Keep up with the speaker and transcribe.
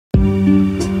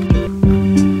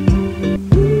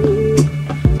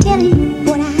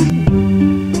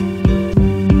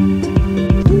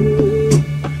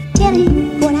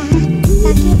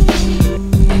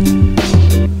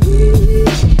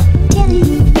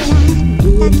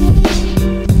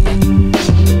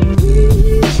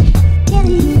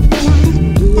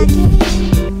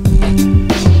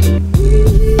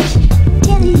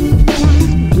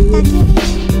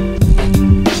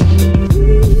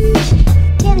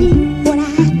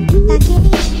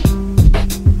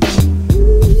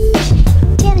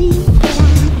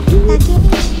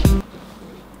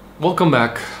Welcome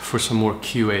back for some more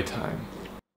QA time.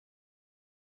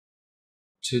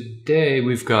 Today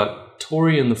we've got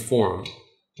Tori in the forum,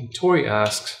 and Tori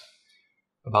asks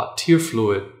about tear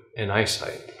fluid and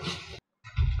eyesight.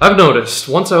 I've noticed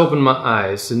once I open my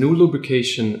eyes, the new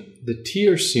lubrication the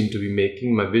tears seem to be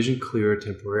making my vision clearer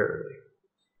temporarily.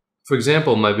 For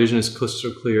example, my vision is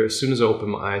crystal clear as soon as I open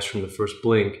my eyes from the first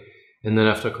blink, and then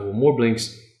after a couple more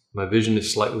blinks, my vision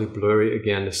is slightly blurry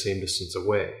again the same distance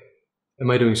away. Am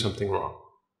I doing something wrong?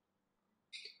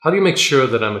 How do you make sure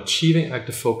that I'm achieving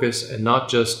active focus and not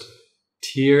just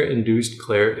tear-induced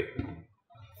clarity?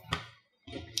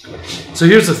 So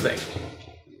here's the thing.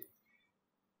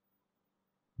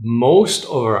 Most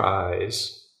of our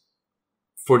eyes,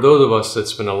 for those of us that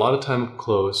spend a lot of time up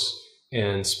close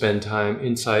and spend time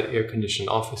inside air-conditioned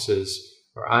offices,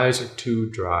 our eyes are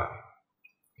too dry.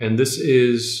 And this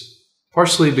is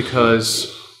partially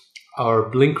because our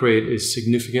blink rate is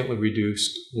significantly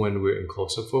reduced when we're in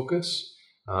close-up focus,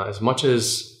 as much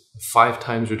as 5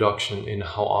 times reduction in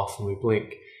how often we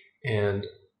blink. And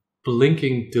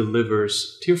blinking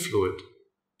delivers tear fluid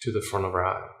to the front of our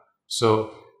eye.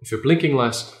 So if you're blinking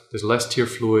less, there's less tear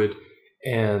fluid,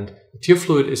 and the tear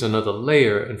fluid is another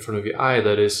layer in front of your eye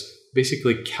that is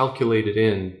basically calculated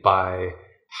in by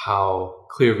how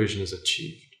clear vision is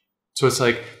achieved. So it's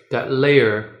like that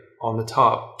layer on the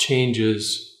top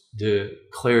changes the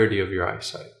clarity of your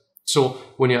eyesight. So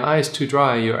when your eye is too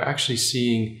dry, you're actually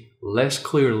seeing less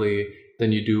clearly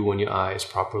than you do when your eye is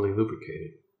properly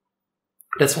lubricated.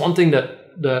 That's one thing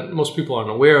that most people aren't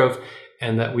aware of,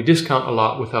 and that we discount a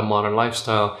lot with our modern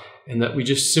lifestyle, and that we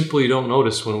just simply don't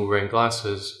notice when we're wearing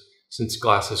glasses, since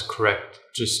glasses correct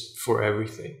just for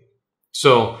everything.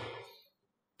 So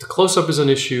the close-up is an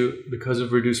issue because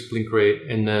of reduced blink rate,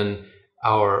 and then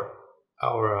our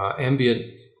ambient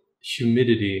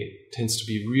humidity tends to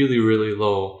be really, really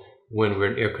low when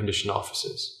we're in air-conditioned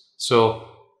offices. So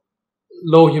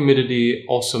low humidity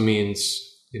also means,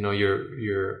 you know,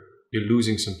 you're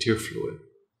losing some tear fluid.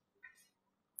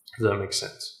 Does that make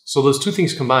sense? So those two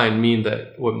things combined mean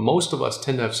that what most of us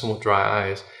tend to have somewhat dry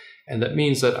eyes, and that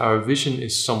means that our vision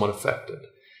is somewhat affected.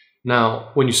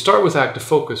 Now, when you start with active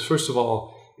focus, first of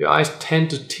all, your eyes tend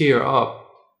to tear up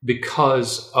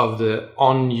because of the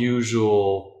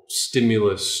unusual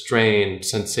stimulus, strain,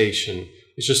 sensation.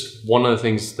 It's just one of the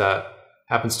things that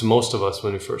happens to most of us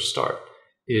when we first start,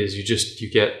 is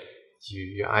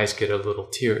your eyes get a little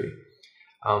teary.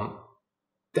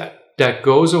 That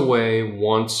goes away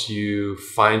once you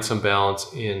find some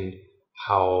balance in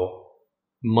how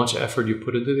much effort you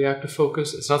put into the active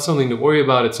focus. It's not something to worry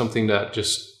about. It's something that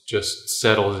just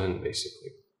settles in, basically.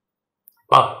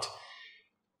 But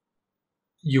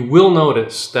you will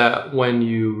notice that when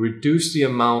you reduce the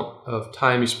amount of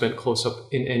time you spend close up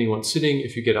in any one sitting,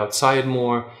 if you get outside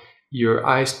more, your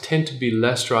eyes tend to be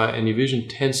less dry and your vision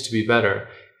tends to be better.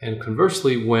 And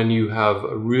conversely, when you have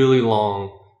a really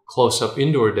long close-up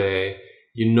indoor day,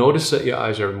 you notice that your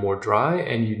eyes are more dry,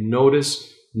 and you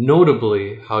notice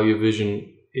notably how your vision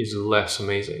is less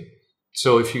amazing.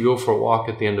 So if you go for a walk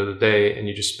at the end of the day and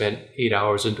you just spent 8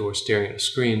 hours indoors staring at a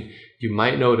screen, you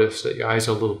might notice that your eyes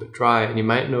are a little bit dry, and you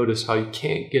might notice how you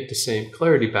can't get the same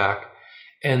clarity back.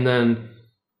 And then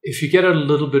if you get a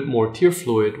little bit more tear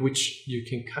fluid, which you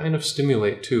can kind of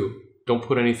stimulate too, don't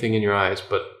put anything in your eyes,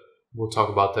 but we'll talk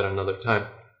about that another time.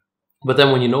 But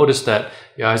then when you notice that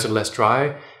your eyes are less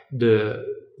dry, the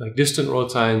distant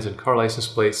road signs and car license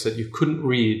plates that you couldn't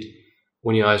read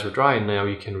when your eyes were dry, now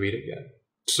you can read again.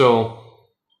 So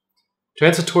to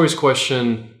answer Tori's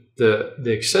question, the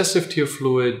excessive tear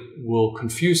fluid will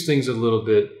confuse things a little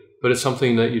bit, but it's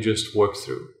something that you just work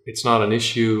through. It's not an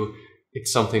issue.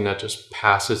 It's something that just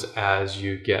passes as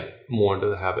you get more into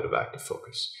the habit of active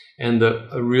focus. And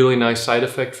a really nice side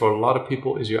effect for a lot of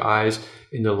people is your eyes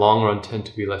in the long run tend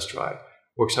to be less dry.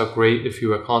 Works out great if you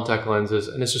wear contact lenses,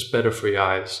 and it's just better for your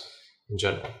eyes in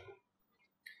general.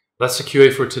 That's the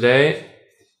QA for today.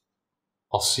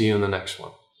 I'll see you in the next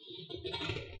one.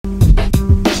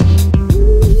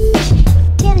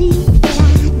 Tell you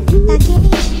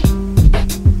that I